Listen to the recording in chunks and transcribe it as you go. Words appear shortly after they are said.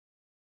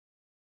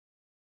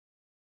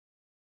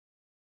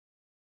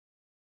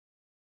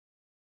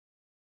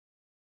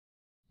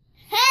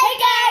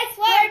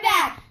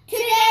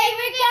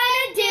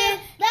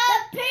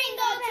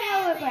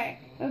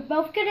We're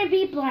both going to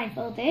be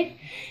blindfolded.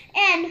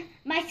 And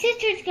my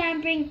sister's going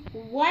to bring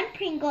one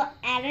Pringle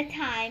at a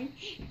time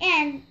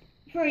and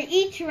for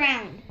each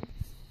round.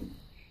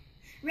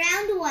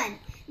 Round 1.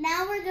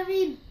 Now we're going to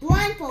be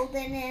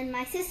blindfolded and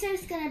my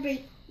sister's going to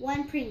bring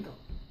one Pringle.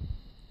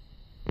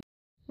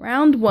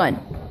 Round 1.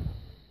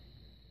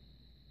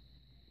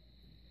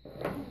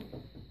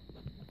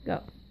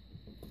 Go.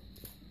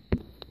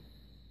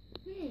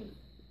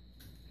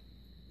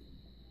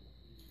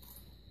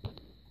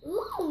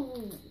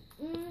 Ooh.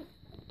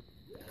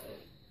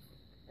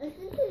 I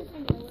think there's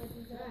what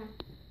is that.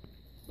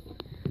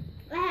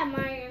 I have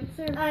my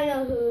answer. I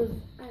know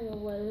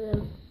what it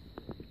is.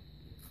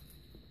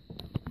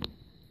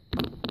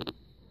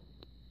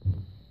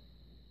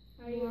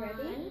 Are you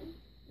ready?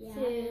 Yeah.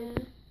 2,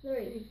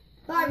 3.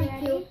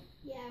 Barbecue.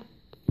 Yeah.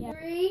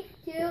 3,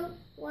 2,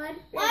 1.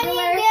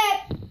 Regular.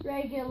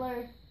 Regular.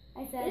 I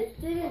said this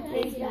didn't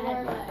taste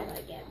bad, but I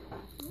like it.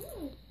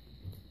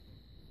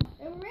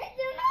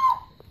 Original.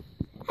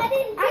 I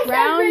didn't taste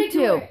Round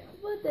 2.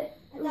 What's it?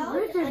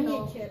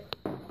 Original.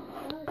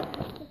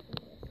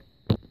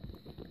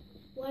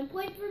 1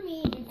 point for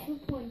me and 2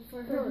 points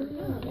for her.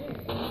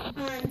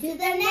 On to the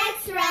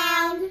next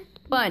round.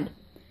 Fun.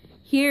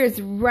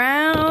 Here's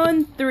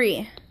round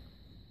 3.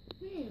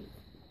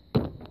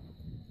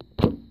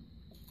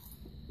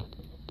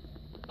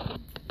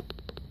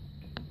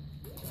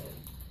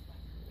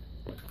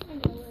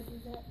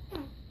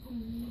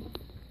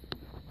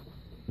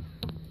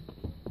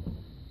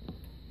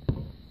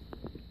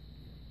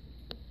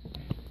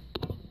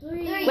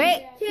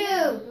 Wait. 2,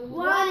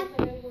 1.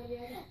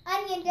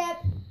 Onion dip.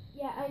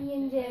 Yeah,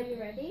 onion dip. Are you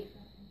ready?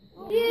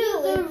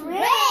 Do the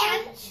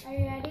ranch. Are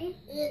you ready?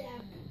 Yeah.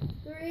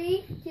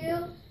 3, 2,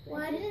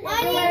 1. Onion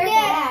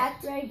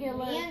dip.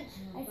 Regular.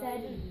 I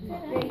said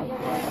regular.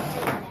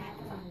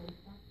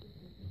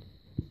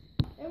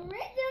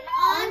 Original.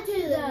 On to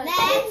the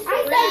next round. I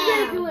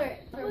said regular.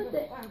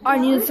 I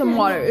need some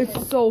water.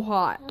 It's so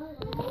hot.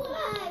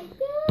 Why?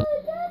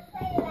 Don't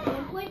say that.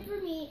 1 point for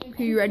me.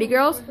 Are you ready,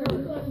 girls?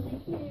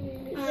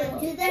 On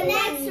to the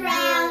next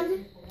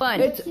round.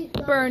 Fun. It's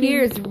burning.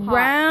 Here's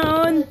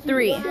round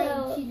 3. She's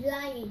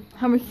lying.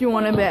 How much do you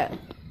want to bet?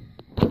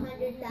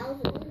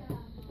 100,000.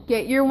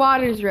 Get your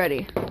waters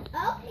ready. Okay.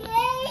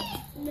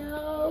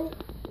 No.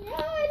 No,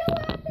 I don't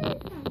want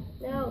this.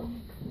 No.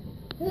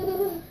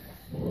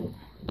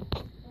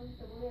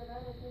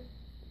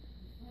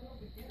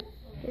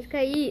 Just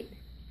gotta eat.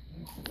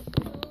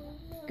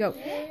 Go.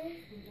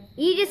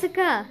 Eat,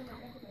 Jessica.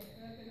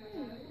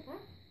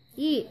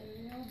 Eat.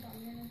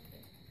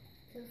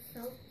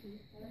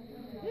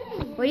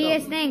 What do you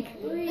guys think?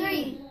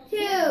 3, 2,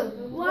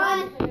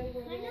 1.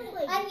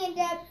 Onion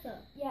dip.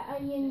 Yeah,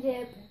 onion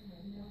dip.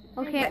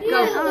 Okay,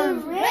 Go.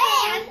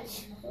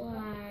 Ranch.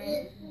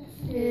 1,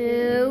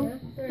 2,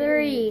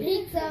 3.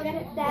 Pizza.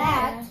 Get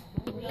that.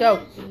 Go.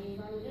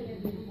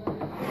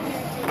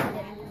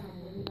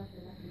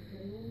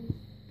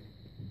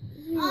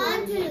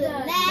 On to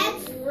the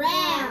next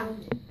round.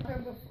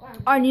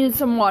 I need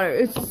some water.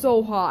 It's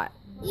so hot.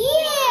 Ew!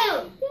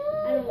 I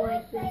don't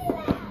like this.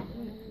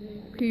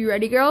 Are you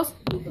ready, girls?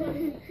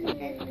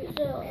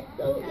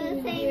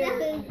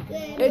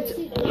 It's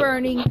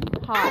burning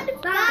hot.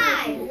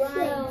 5.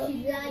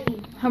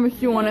 How much do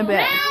you want to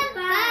bet?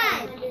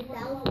 Round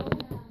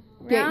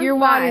 5. Get your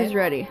waters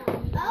ready.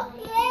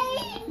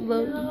 Okay.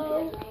 Look.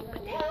 No,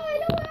 I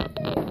don't want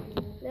this.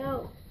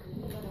 No.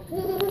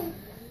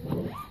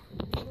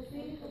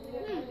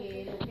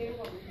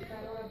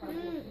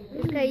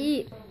 Just gotta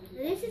eat.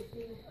 This is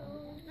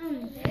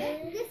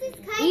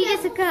Eat, kind of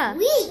Jessica.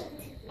 sweet.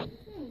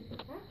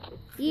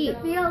 Eat. I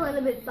feel a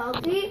little bit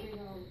salty.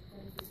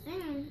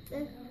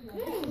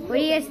 What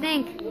do you guys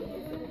think?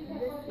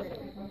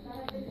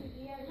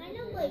 Kind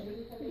of like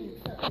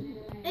pizza.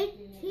 It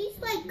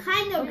tastes like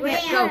kind of Okay,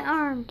 red. go.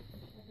 Arm.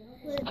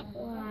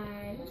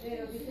 1,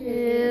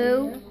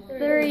 2,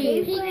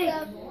 3.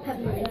 Pizza.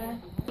 Pepper.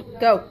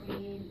 Go.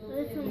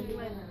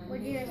 What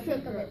do you guys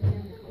think of it?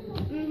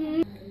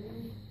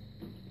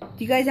 Do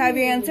you guys have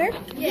your answer?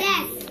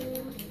 Yes.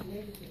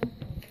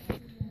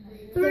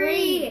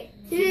 3,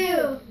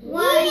 2,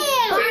 1.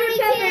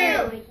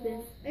 Barbecue.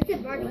 It's a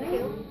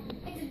barbecue.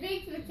 It's a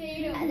baked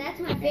potato. And that's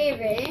my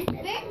favorite.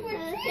 Baked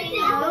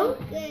potato.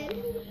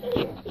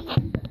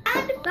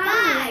 Round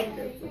 5.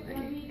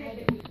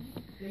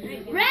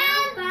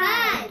 Round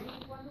 5.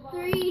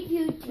 3,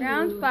 2, 2.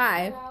 Round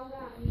 5.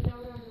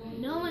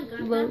 No one got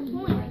that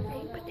point.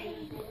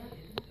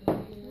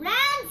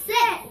 Round 6.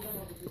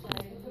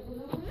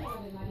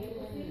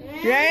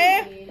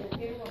 Ready?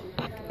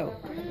 Go.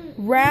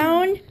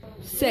 Round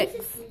 6.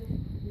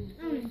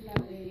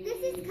 This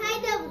is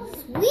kind of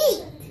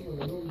sweet.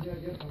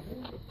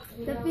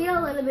 Does it feel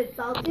a little bit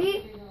salty?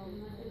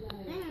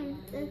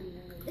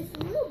 It's a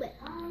little bit.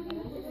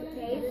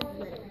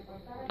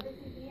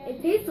 It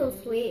tastes so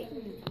sweet.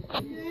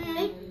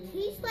 It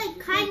tastes like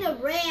kind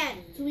of ranch.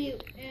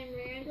 Sweet and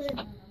ranch.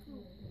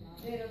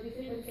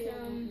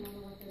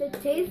 It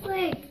tastes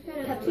like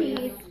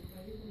cheese.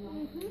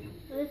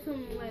 There's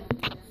some like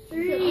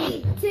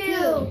 3, 2,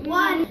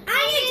 1. Onion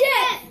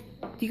chips!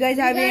 Do you guys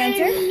have your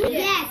answer?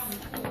 Yes.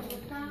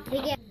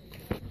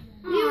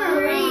 You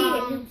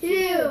were 3,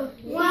 2,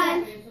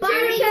 1.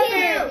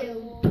 Barbecue.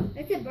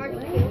 That's a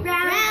barbecue.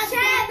 Round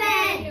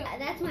 7.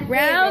 That's my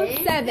Round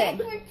favorite.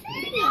 7.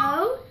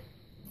 No.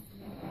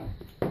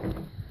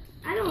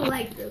 I don't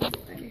like this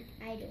one.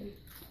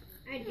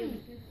 I do.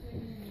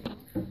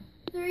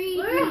 3.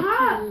 We're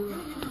hot.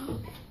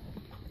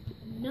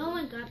 No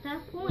one got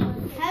that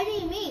point. How do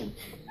you mean?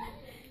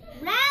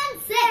 Round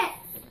 6.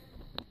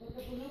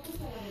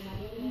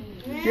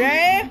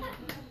 Ready?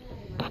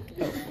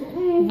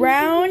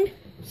 Round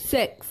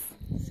 6.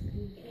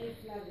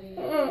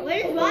 What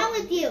is wrong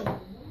with you?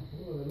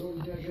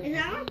 Is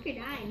that like you're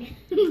dying?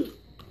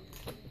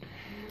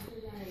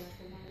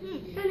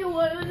 I know,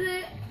 what was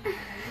it?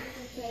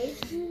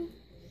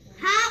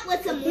 Hot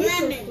with some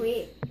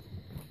lemon.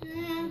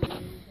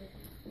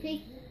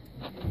 Take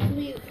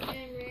sweet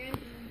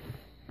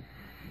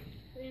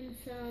and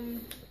some.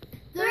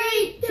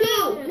 3, 2,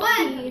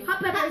 1. Hot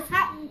peppers.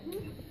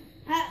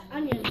 Hot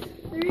onions.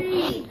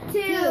 3,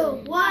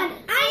 2, 1.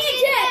 Onion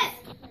chips.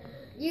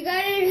 You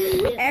got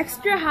it.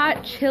 Extra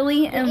hot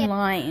chili and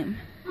lime.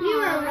 You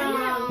were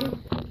wrong.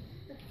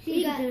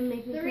 She got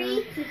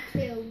 3 to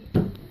 2.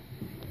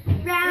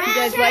 Round You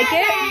guys like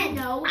it?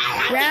 No.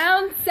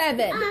 Round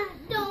 7. I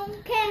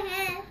don't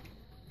care.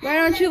 Why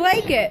don't you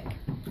like it?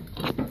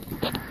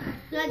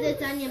 Because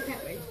it's onion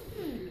peppers.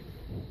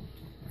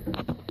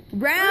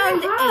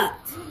 Round 8.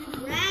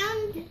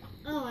 Round.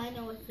 Oh, I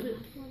know what's the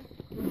next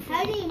one.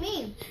 How do you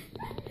mean?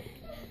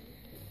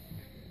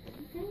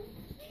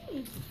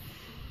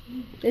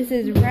 This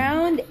is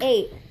round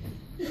 8.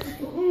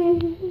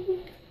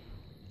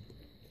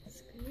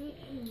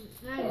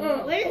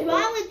 What is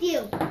wrong with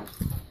you?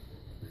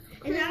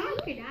 Is that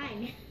like you're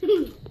dying?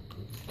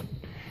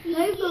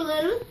 It's a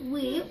little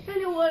sweet.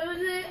 And what was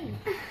it?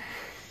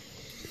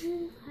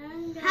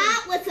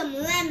 Hot with some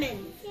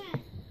lemon.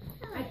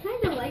 I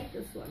kind of like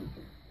this one.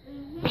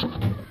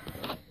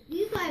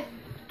 These like,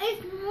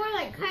 it's more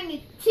like kind of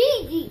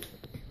cheesy.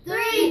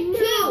 3,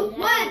 2,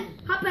 1.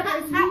 Hot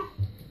peppers.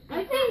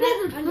 I think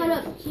this is cut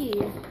up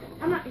cheese.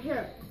 I'm not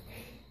sure.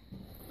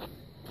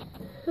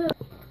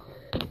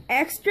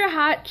 Extra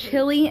hot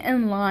chili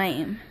and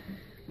lime.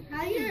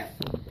 How you?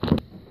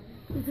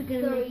 Is it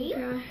gonna 3,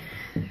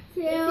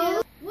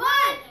 2, 1.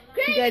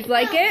 You guys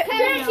like it?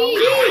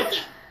 Cheese.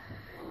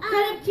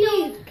 Cut up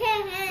cheese.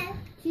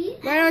 Cheese.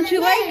 Why don't you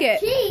like it?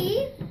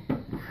 Cheese.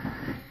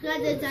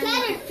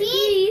 Cheddar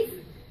cheese.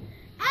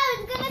 I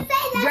was gonna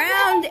say that.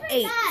 Round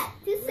 8.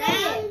 To say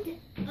it.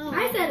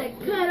 I said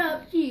a cut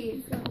up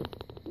cheese.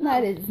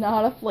 That is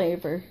not a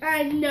flavor.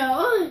 I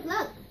know.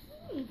 Look.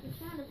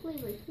 It's not a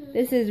flavor too.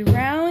 This is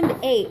round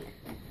 8.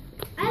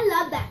 I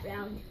love that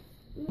round.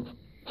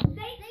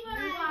 Thanks for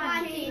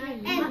watching.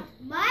 And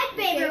my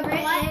favorite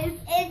one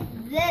is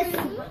this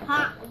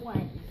hot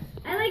one.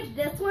 I like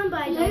this one,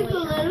 but I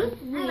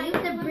don't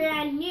like the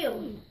brand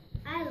new.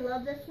 I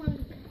love this one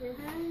because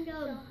it's so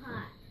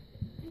hot.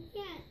 I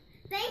can't.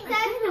 Thanks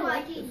guys for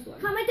watching.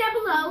 Comment down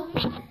below.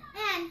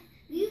 And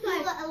these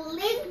are a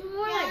link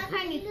more like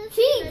kind of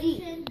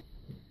cheesy.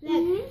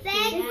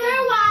 Thanks for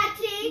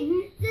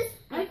watching. Just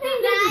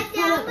subscribe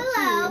down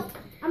below.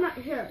 I'm not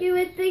sure. Give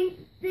it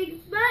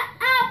things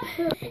up.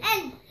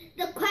 And